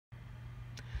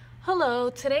Hello,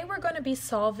 today we're going to be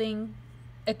solving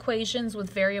equations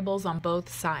with variables on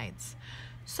both sides.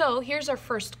 So here's our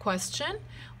first question.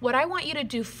 What I want you to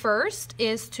do first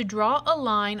is to draw a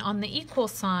line on the equal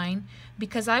sign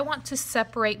because I want to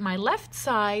separate my left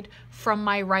side from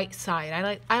my right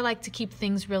side. I like to keep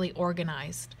things really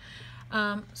organized.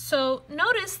 So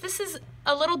notice this is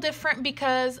a little different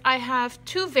because I have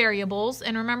two variables,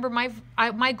 and remember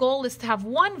my goal is to have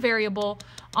one variable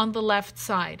on the left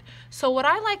side. So what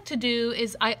I like to do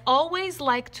is I always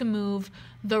like to move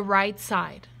the right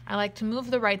side. I like to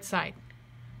move the right side.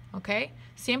 Okay?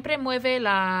 Siempre mueve el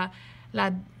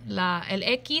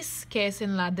X que es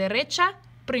en la derecha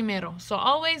primero. So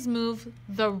always move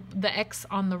the X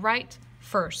on the right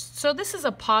first. So this is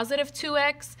a positive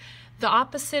 2x. The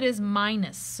opposite is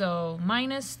minus, so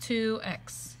minus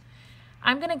 2x.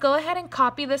 I'm going to go ahead and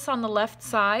copy this on the left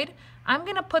side. I'm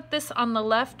going to put this on the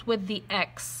left with the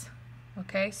x.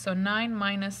 Okay, so 9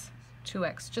 minus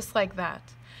 2x, just like that.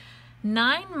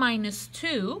 9 minus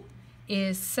 2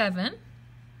 is 7x.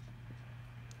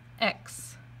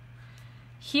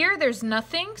 Here there's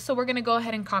nothing, so we're going to go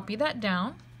ahead and copy that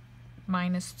down.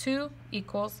 Minus 2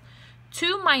 equals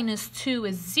 2 minus 2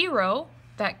 is 0.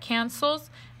 That cancels,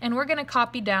 and we're going to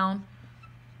copy down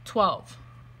 12.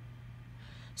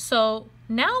 So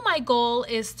now my goal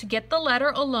is to get the letter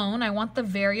alone. I want the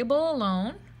variable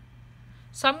alone.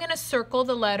 So I'm going to circle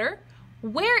the letter.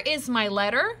 Where is my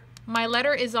letter? My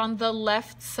letter is on the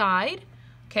left side.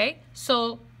 Okay,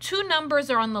 so two numbers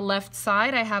are on the left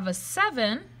side. I have a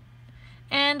 7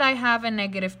 and I have a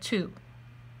negative 2.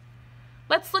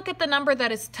 Let's look at the number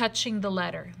that is touching the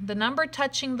letter. The number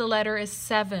touching the letter is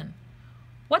 7.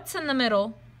 What's in the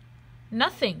middle?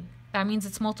 Nothing. That means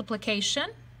it's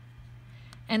multiplication.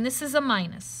 And this is a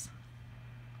minus.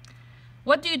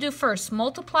 What do you do first,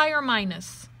 multiply or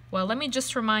minus? Well, let me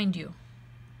just remind you.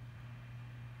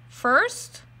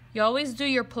 First, you always do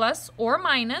your plus or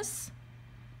minus.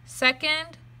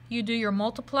 Second, you do your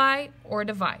multiply or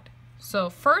divide. So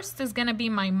first is going to be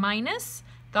my minus.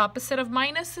 The opposite of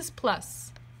minus is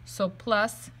plus. So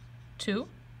plus 2.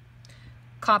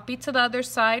 Copy to the other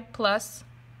side, plus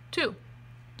 2.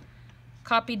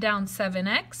 Copy down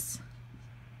 7x.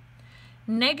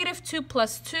 Negative 2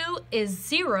 plus 2 is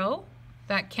 0.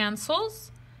 That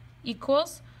cancels.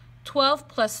 Equals 12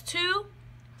 plus 2,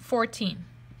 14.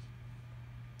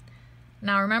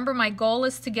 Now remember, my goal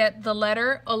is to get the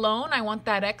letter alone. I want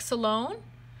that x alone.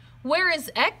 Where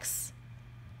is x?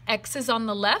 X is on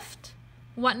the left.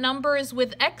 What number is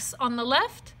with x on the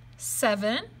left?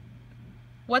 7.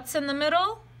 What's in the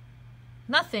middle?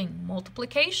 Nothing.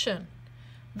 Multiplication.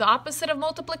 The opposite of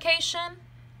multiplication?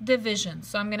 Division.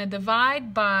 So I'm going to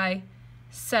divide by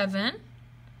 7.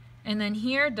 And then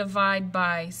here, divide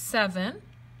by 7.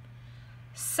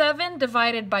 7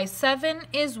 divided by 7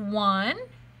 is 1.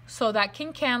 So that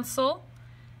can cancel.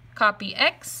 Copy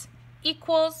x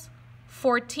equals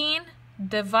 14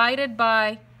 divided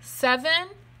by 7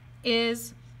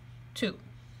 is 2.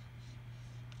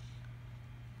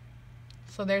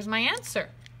 So there's my answer.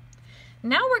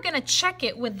 Now we're going to check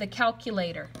it with the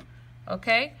calculator,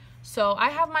 okay? So I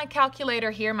have my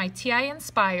calculator here, my TI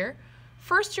Nspire.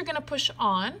 First, you're going to push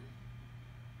on,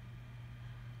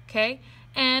 okay?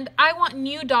 And I want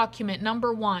new document,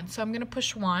 number 1. So I'm going to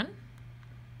push 1.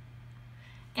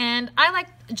 And I like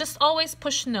just always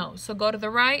push no. So go to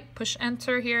the right, push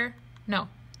enter here, no.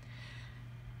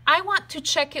 I want to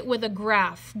check it with a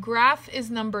graph. Graph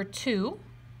is number 2.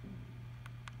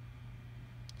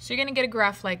 So you're going to get a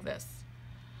graph like this.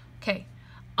 Okay,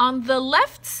 on the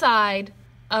left side,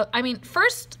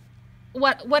 first,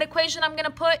 what equation I'm going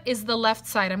to put is the left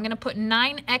side. I'm going to put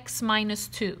 9x minus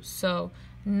 2. So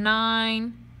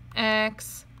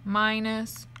 9x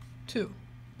minus 2,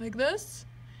 like this.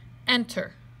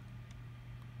 Enter.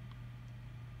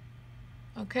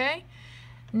 Okay,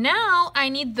 now I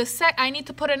need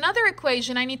to put another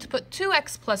equation. I need to put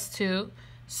 2x plus 2.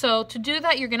 So to do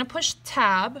that, you're going to push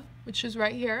tab, which is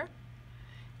right here.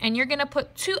 And you're going to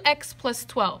put 2x plus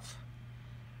 12.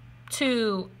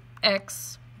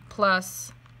 2x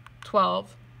plus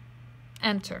 12.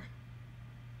 Enter.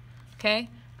 Okay?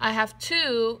 I have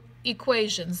two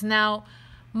equations. Now,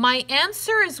 my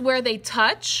answer is where they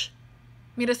touch.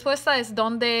 Mi respuesta es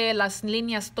donde las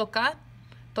líneas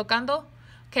tocando.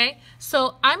 Okay?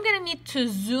 So, I'm going to need to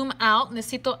zoom out.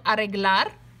 Necesito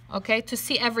arreglar, okay, to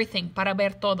see everything, para ver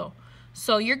todo.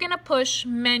 So, you're going to push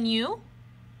menu.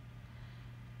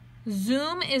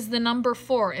 Zoom is the number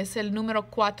 4. Es el número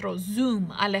 4.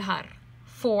 Zoom, alejar.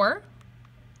 4.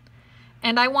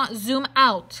 And I want zoom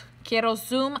out. Quiero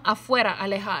zoom afuera,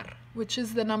 alejar, which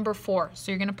is the number 4.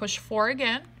 So you're going to push 4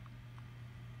 again.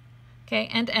 Okay,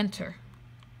 and enter.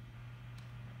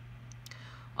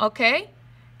 Okay,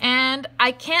 and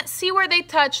I can't see where they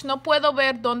touch. No puedo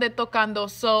ver donde tocando.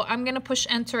 So I'm going to push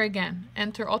enter again.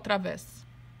 Enter otra vez.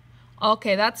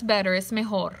 Okay, that's better. Es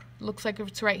mejor. Looks like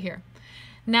it's right here.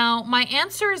 Now, my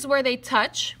answer is where they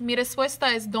touch. Mi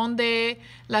respuesta es donde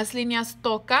las líneas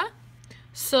toca.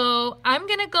 So I'm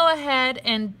going to go ahead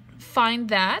and find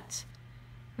that.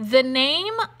 The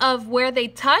name of where they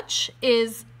touch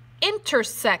is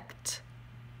intersect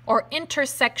or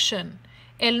intersection.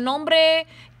 El nombre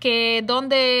que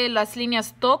donde las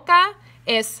líneas toca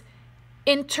es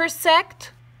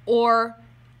intersect or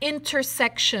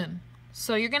intersection.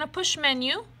 So you're going to push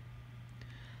menu.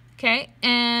 Okay,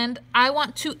 and I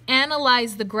want to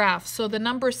analyze the graph. So the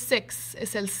number 6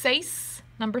 is el 6,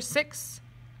 number 6.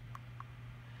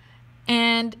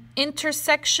 And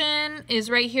intersection is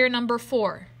right here, number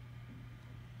 4.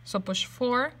 So push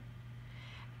 4.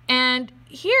 And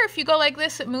here, if you go like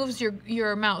this, it moves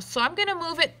your mouse. So I'm going to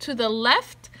move it to the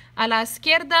left, a la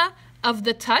izquierda of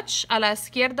the touch, a la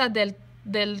izquierda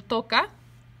del toca.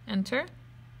 Enter.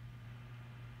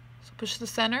 So push the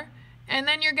center. And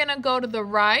then you're going to go to the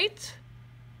right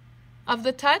of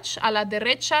the touch, a la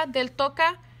derecha del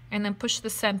toca, and then push the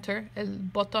center, el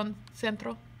botón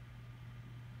centro.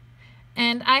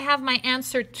 And I have my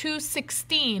answer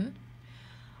 216.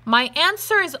 My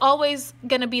answer is always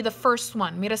going to be the first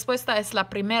one. Mi respuesta es la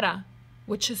primera,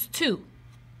 which is 2.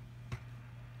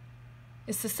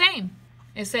 It's the same.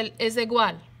 Es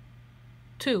igual.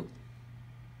 2.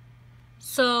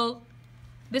 So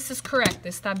this is correct.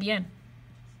 Está bien.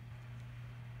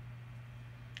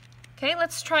 Okay,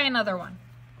 let's try another one.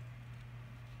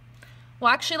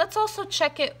 Well, actually, let's also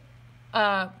check it,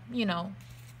 let's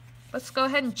go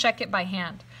ahead and check it by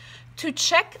hand. To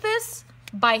check this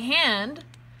by hand,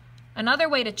 another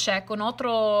way to check, un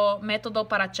otro método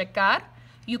para checar,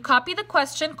 you copy the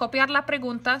question, copiar la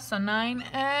pregunta, so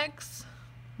 9x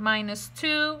minus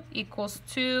 2 equals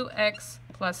 2x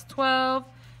plus 12.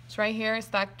 It's right here,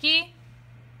 está aquí.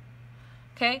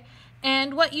 Okay.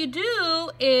 And what you do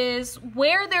is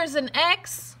where there's an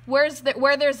X, where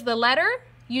there's the letter,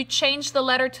 you change the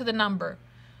letter to the number.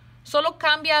 Solo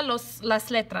cambia las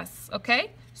letras,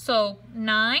 okay? So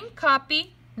 9,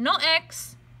 copy, no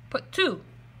X, put 2,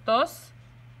 dos,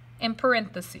 in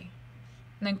parenthesis.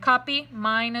 And then copy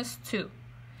minus 2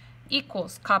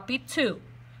 equals, copy 2,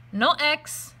 no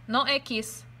X, no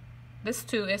X, this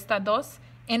 2, esta dos,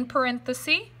 in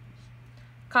parenthesis,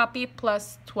 copy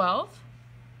plus 12.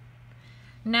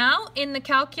 Now, in the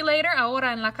calculator,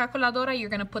 ahora en la calculadora, you're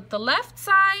going to put the left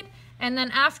side, and then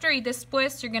after y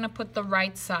después, you're going to put the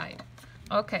right side.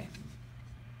 Okay.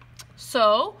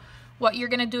 So, what you're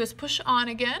going to do is push on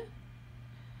again.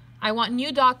 I want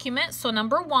new document, so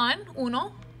number 1,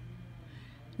 uno.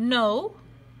 No.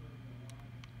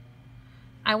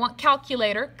 I want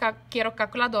calculator, quiero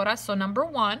calculadora, so number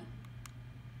 1.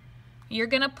 You're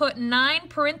going to put 9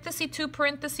 parenthesis 2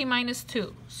 parenthesis minus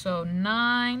 2. So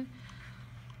 9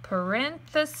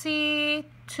 parenthesis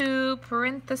 2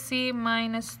 parenthesis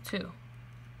minus 2.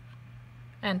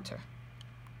 Enter.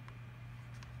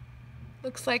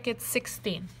 Looks like it's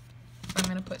 16. So I'm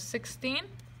going to put 16.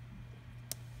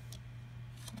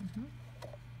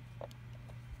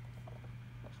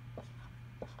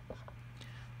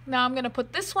 Now I'm going to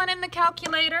put this one in the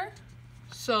calculator.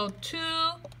 So 2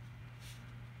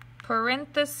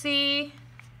 parenthesis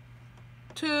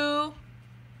 2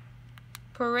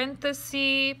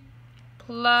 parenthesis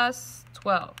plus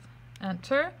 12.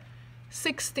 Enter.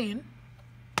 16.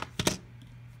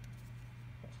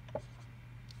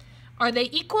 Are they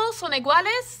equal? ¿Son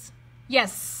iguales?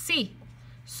 Yes, sí.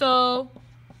 So,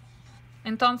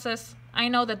 entonces, I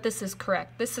know that this is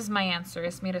correct. This is my answer.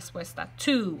 Es mi respuesta.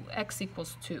 2. X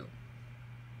equals 2.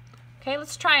 Okay,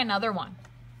 let's try another one.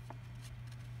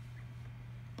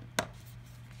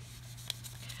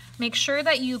 Make sure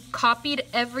that you copied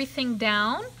everything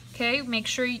down. Okay, make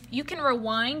sure you can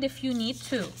rewind if you need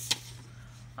to.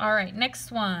 All right,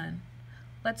 next one.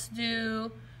 Let's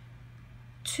do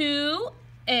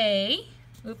 2a.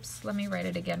 Oops, let me write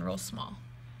it again real small.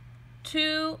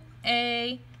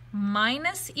 2a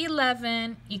minus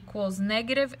 11 equals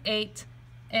negative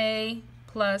 8a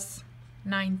plus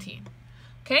 19.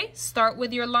 Okay, start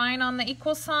with your line on the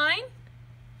equal sign.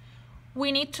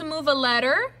 We need to move a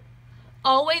letter.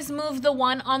 Always move the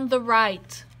one on the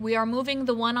right. We are moving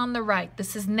the one on the right.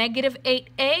 This is negative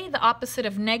 8a. The opposite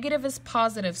of negative is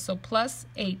positive, so plus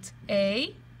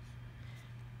 8a.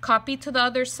 Copy to the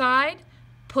other side.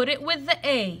 Put it with the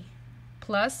a.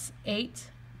 Plus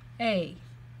 8a.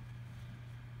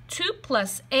 2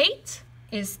 plus 8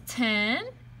 is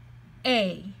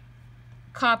 10a.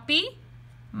 Copy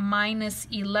minus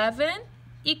 11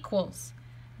 equals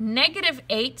negative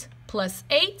 8 plus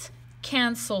 8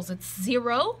 cancels. It's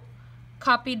 0.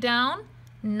 Copy down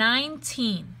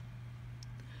 19.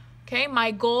 Okay,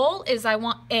 my goal is I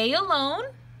want A alone.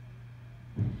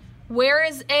 Where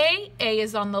is A? A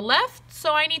is on the left,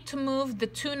 so I need to move the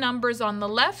two numbers on the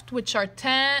left, which are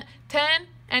 10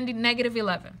 and negative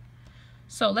 11.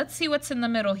 So let's see what's in the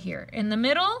middle here. In the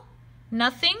middle,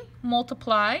 nothing,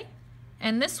 multiply.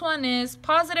 And this one is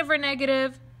positive or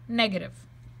negative? Negative.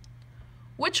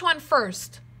 Which one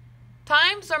first?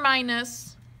 Times or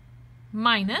minus?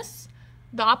 Minus.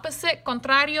 The opposite,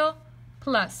 contrario,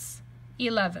 plus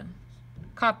 11.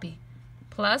 Copy.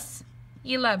 Plus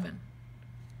 11.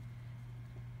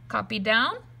 Copy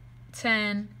down.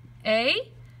 10a.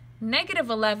 Negative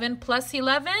 11 plus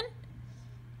 11.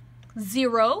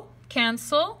 0.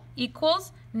 Cancel.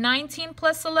 Equals 19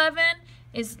 plus 11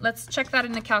 is, let's check that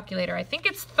in the calculator. I think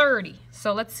it's 30.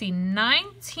 So let's see.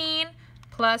 19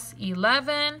 plus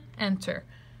 11. Enter.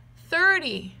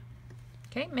 30.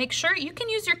 Okay, make sure you can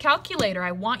use your calculator.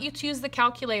 I want you to use the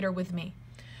calculator with me.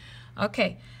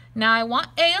 Okay, now I want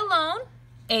A alone.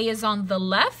 A is on the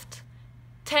left.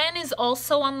 10 is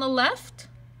also on the left.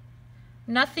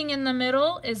 Nothing in the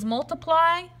middle is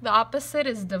multiply. The opposite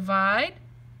is divide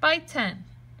by 10.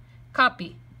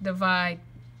 Copy. Divide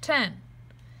 10.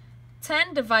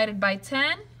 10 divided by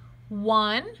 10.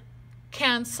 1.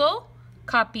 Cancel.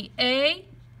 Copy A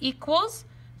equals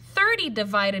 30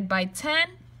 divided by 10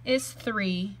 is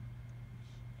 3.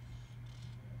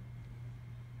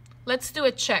 Let's do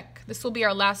a check. This will be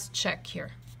our last check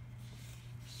here.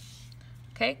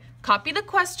 Okay, copy the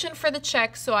question for the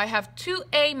check. So I have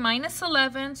 2a minus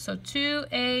 11. So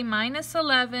 2a minus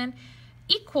 11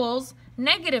 equals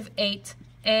negative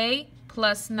 8a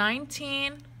plus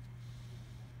 19.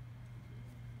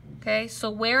 Okay, so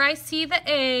where I see the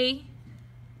a,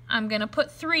 I'm going to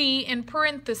put 3 in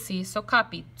parentheses. So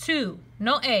copy 2,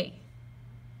 no a.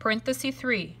 Parenthesis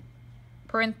 3,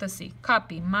 parenthesis,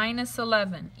 copy, minus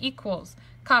 11 equals,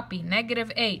 copy,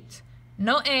 negative 8,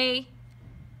 no a,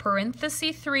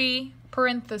 parenthesis 3,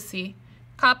 parenthesis,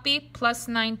 copy, plus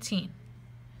 19.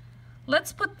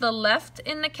 Let's put the left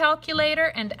in the calculator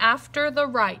and after the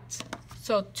right.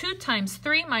 So 2 times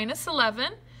 3 minus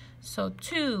 11, so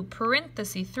 2,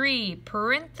 parenthesis 3,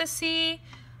 parenthesis,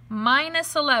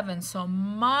 minus 11. So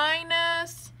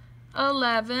minus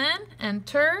 11,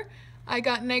 enter. I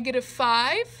got negative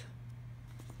 5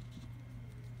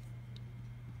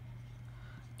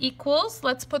 equals,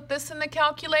 let's put this in the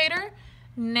calculator,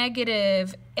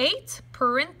 negative 8,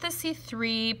 parenthesis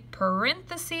 3,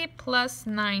 parenthesis plus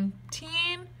 19,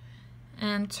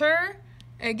 enter.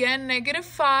 Again, negative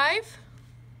 5.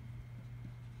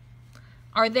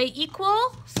 Are they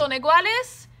equal? ¿Son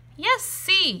iguales? Yes,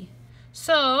 sí.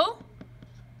 So,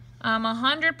 I'm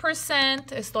 100%,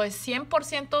 estoy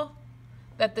 100%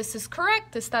 that this is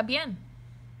correct. Está bien.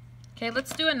 Okay,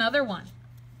 let's do another one.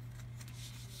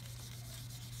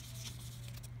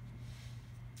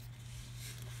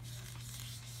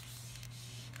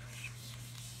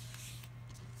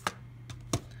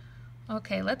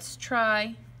 Okay, let's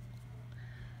try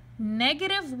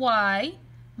negative y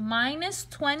minus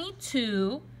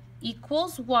 22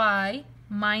 equals y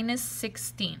minus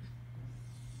 16.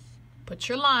 Put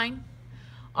your line.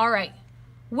 All right,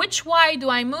 which y do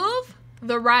I move?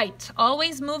 The right.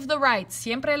 Always move the right.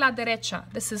 Siempre la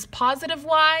derecha. This is positive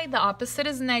y. The opposite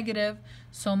is negative.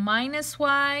 So minus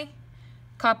y.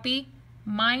 Copy.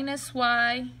 Minus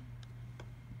y.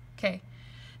 Okay.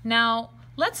 Now,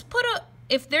 let's put a,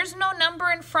 if there's no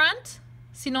number in front,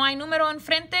 si no hay número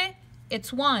enfrente,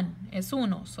 it's 1. Es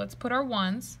uno. So let's put our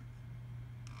 1s.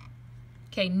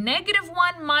 Okay, negative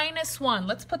 1 minus 1.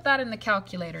 Let's put that in the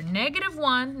calculator. Negative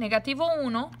 1, negativo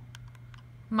 1,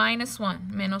 minus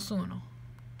 1, menos 1.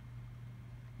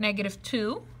 Negative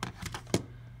 2,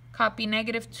 copy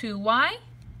negative 2y,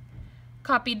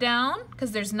 copy down,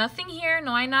 because there's nothing here,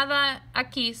 no hay nada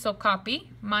aquí, so copy,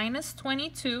 minus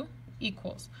 22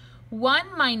 equals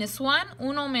 1 minus 1,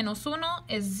 1 menos 1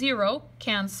 is 0,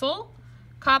 cancel,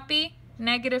 copy,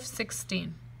 negative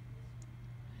 16.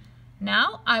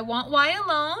 Now, I want y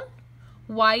alone.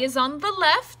 Y is on the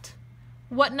left.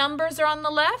 What numbers are on the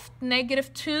left?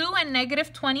 Negative 2 and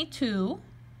negative 22.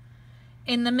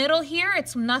 In the middle here,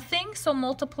 it's nothing, so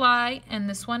multiply, and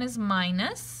this one is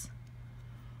minus.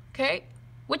 Okay,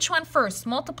 which one first?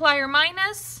 Multiply or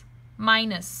minus?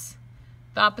 Minus.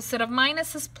 The opposite of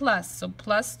minus is plus, so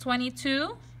plus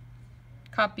 22.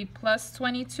 Copy plus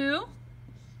 22.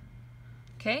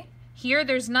 Okay, here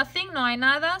there's nothing, no hay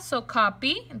nada, so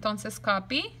copy, entonces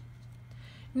copy.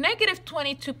 Negative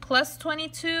 22 plus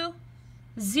 22,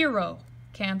 0.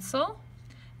 cancel.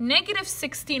 Negative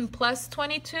 16 plus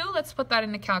 22, let's put that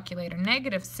in the calculator.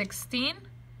 Negative 16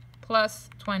 plus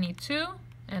 22,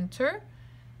 enter.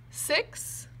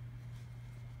 6.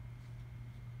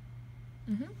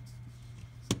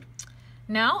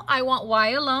 Now I want y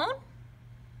alone.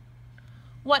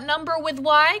 What number with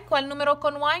y? ¿Cuál número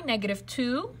con y? Negative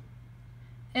 2.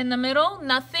 In the middle,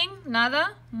 nothing,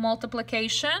 nada,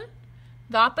 multiplication.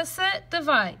 The opposite,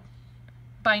 divide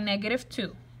by negative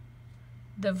 2.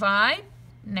 Divide,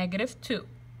 negative 2.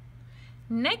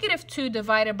 Negative 2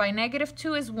 divided by negative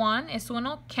 2 is 1. Es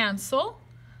uno, cancel.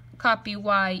 Copy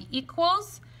y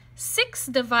equals 6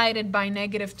 divided by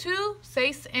negative 2.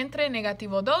 6 entre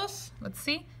negativo 2. Let's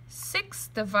see. 6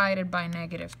 divided by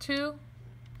negative 2.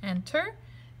 Enter.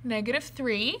 Negative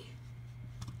 3.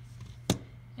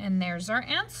 And there's our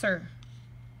answer.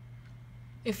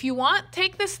 If you want,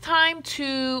 take this time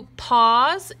to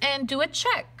pause and do a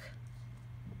check.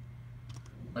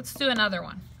 Let's do another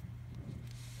one.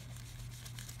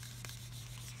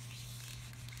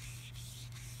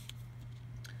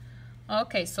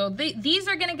 Okay, so these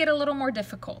are going to get a little more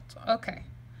difficult. Okay,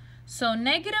 so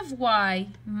negative y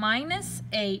minus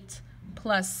 8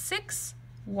 plus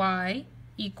 6y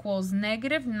equals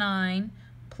negative 9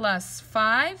 plus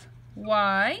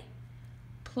 5y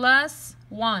plus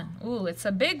 1. Ooh, it's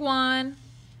a big one.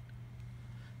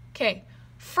 Okay,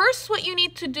 first what you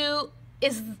need to do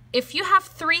is, if you have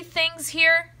 3 things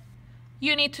here,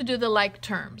 you need to do the like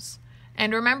terms.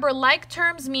 And remember, like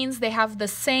terms means they have the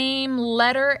same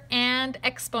letter and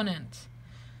exponent.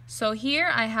 So here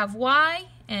I have y,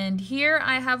 and here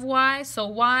I have y. So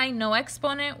y, no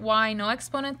exponent, y, no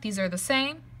exponent. These are the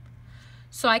same.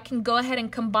 So I can go ahead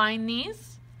and combine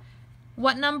these.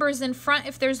 What number is in front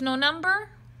if there's no number?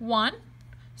 1.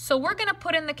 So we're going to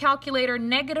put in the calculator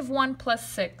negative 1 plus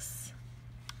 6.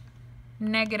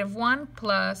 Negative 1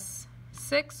 plus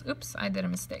 6. Oops, I did a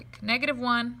mistake. Negative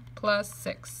 1 plus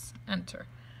 6. Enter.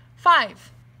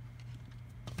 5.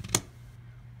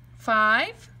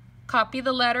 5. Copy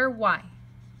the letter y.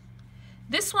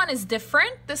 This one is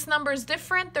different. This number is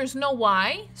different. There's no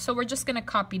y, so we're just going to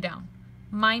copy down.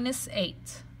 Minus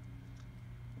 8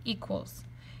 equals.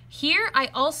 Here I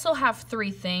also have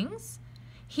 3 things.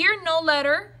 Here no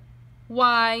letter,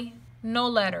 y, no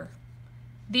letter.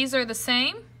 These are the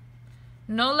same.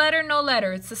 No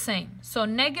letter, it's the same. So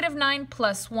negative 9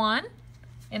 plus 1.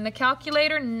 In the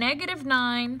calculator, negative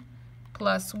 9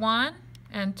 plus 1,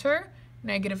 enter.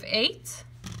 Negative 8.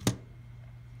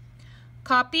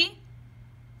 Copy,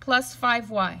 plus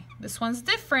 5y. This one's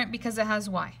different because it has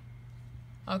y.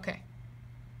 Okay.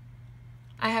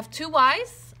 I have 2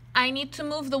 y's. I need to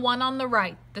move the one on the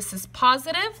right. This is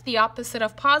positive. The opposite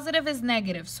of positive is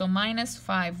negative. So minus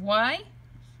 5y.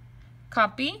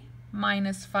 Copy,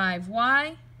 minus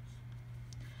 5y.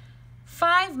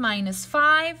 5 minus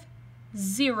 5,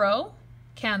 0.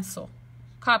 Cancel.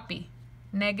 Copy,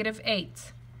 negative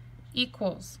 8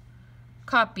 equals.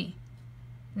 Copy,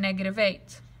 negative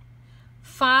 8.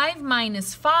 5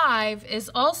 minus 5 is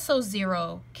also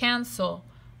 0. Cancel.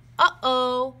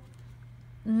 Uh-oh.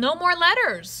 No more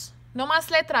letters. No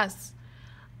más letras.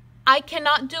 I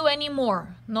cannot do any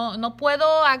more. No puedo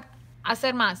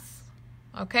hacer más.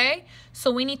 Okay? So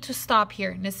we need to stop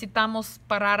here. Necesitamos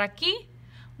parar aquí.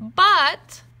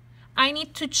 But I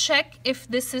need to check if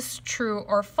this is true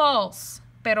or false.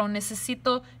 Pero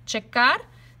necesito checar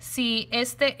si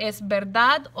este es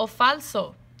verdad o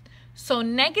falso. So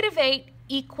negative 8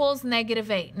 equals negative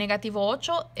 8. Negativo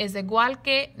 8 es igual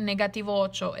que negativo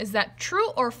 8. Is that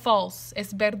true or false?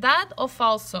 ¿Es verdad o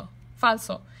falso?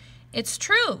 Falso. It's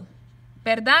true.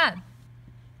 Verdad.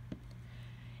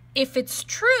 If it's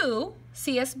true,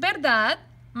 si es verdad,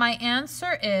 my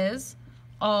answer is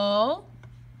all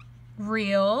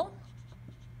real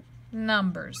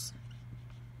numbers.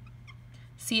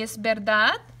 Si es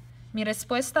verdad, mi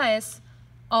respuesta es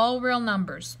all real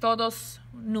numbers. Todos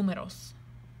números.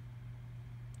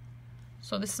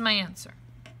 So this is my answer.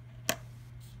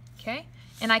 Okay?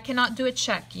 And I cannot do a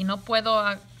check. Y no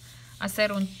puedo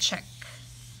hacer un check.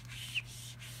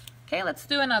 Okay, let's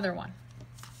do another one.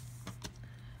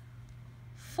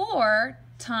 4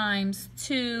 times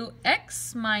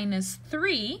 2x minus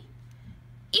 3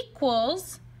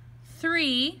 equals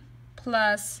 3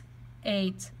 plus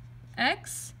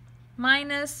 8x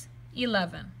minus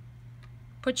 11.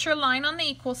 Put your line on the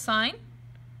equal sign.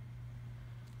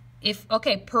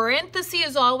 Okay, parenthesis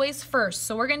is always first,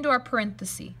 so we're going to do our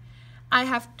parenthesis. I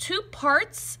have 2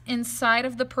 parts inside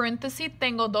of the parenthesis.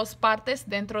 Tengo dos partes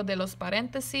dentro de los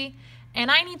paréntesis. And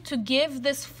I need to give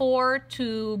this 4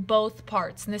 to both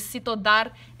parts. Necesito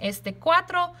dar este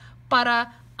 4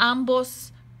 para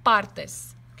ambos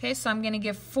partes. Okay, so I'm going to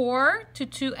give 4 to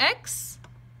 2x.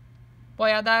 Voy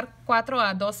a dar 4 a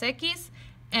 2x.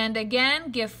 And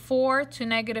again, give 4 to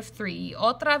negative 3. Y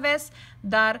otra vez,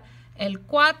 dar el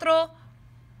 4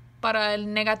 para el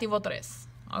negativo 3.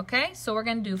 Okay, so we're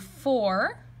going to do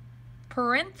 4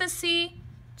 parenthesis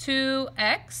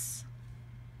 2x.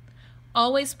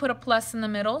 Always put a plus in the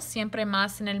middle, siempre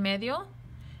más en el medio.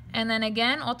 And then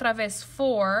again, otra vez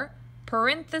 4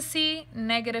 parenthesis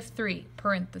negative 3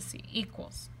 parenthesis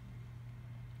equals.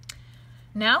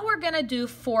 Now we're going to do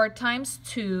 4 times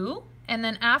 2, and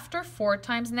then after 4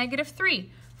 times negative 3.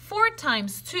 4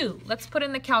 times 2, let's put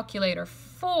in the calculator.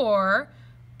 4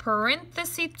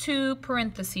 parenthesis 2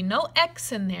 parenthesis, no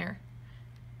x in there.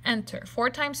 Enter. 4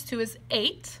 times 2 is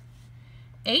 8.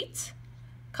 8,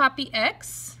 copy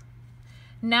x.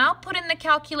 Now put in the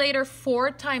calculator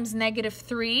 4 times negative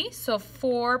 3. So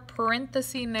 4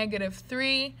 parenthesis negative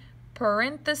 3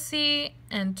 parenthesis,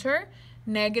 enter,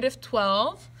 negative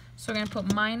 12. So we're going to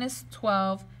put minus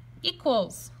 12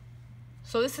 equals.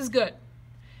 So this is good.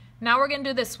 Now we're going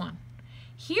to do this one.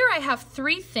 Here I have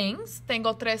 3 things.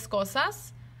 Tengo 3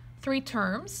 cosas, 3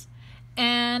 terms.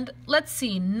 And let's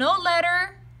see, no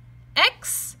letter,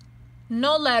 x,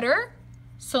 no letter.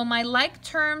 So my like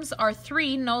terms are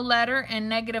 3, no letter, and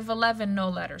negative 11, no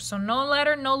letter. So no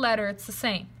letter, it's the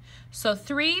same. So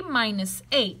 3 minus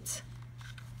 8.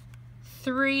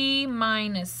 3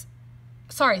 minus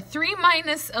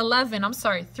 11, I'm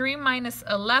sorry, 3 minus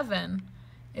 11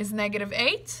 is negative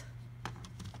 8.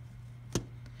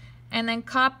 And then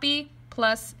copy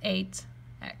plus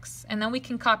 8x. And then we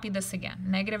can copy this again,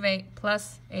 negative 8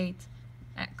 plus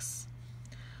 8x.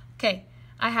 Okay,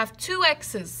 I have 2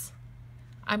 x's.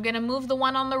 I'm going to move the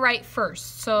one on the right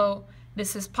first. So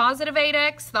this is positive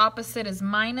 8x. The opposite is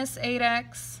minus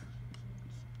 8x.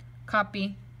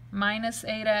 Copy, minus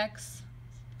 8x.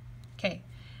 Okay,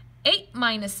 8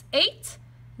 minus 8,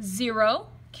 0.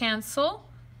 Cancel.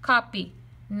 Copy,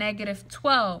 negative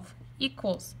 12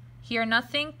 equals. Here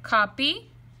nothing.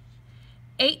 Copy.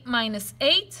 8 minus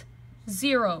 8,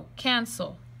 0.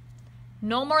 Cancel.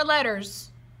 No more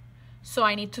letters, so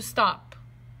I need to stop.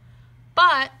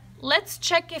 But let's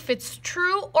check if it's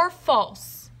true or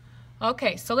false.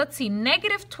 Okay, so let's see.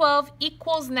 Negative 12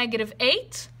 equals negative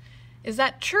 8. Is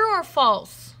that true or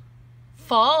false?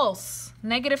 False.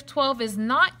 Negative 12 is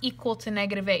not equal to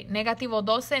negative 8. Negativo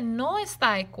 12 no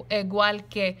está igual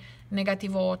que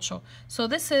negativo 8. So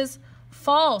this is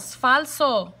false,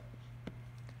 falso.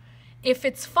 If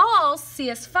it's false, si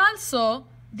es falso,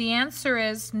 the answer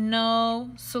is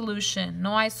no solution.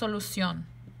 No hay solución.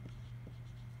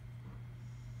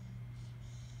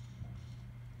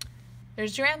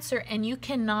 There's your answer, and you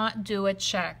cannot do a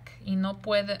check. Y no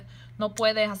puede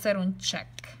hacer un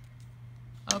check.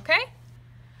 Okay?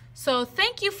 So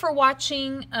thank you for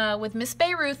watching with Miss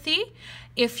Beiruthi.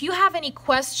 If you have any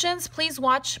questions, please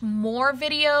watch more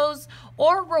videos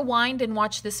or rewind and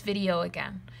watch this video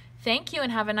again. Thank you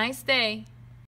and have a nice day.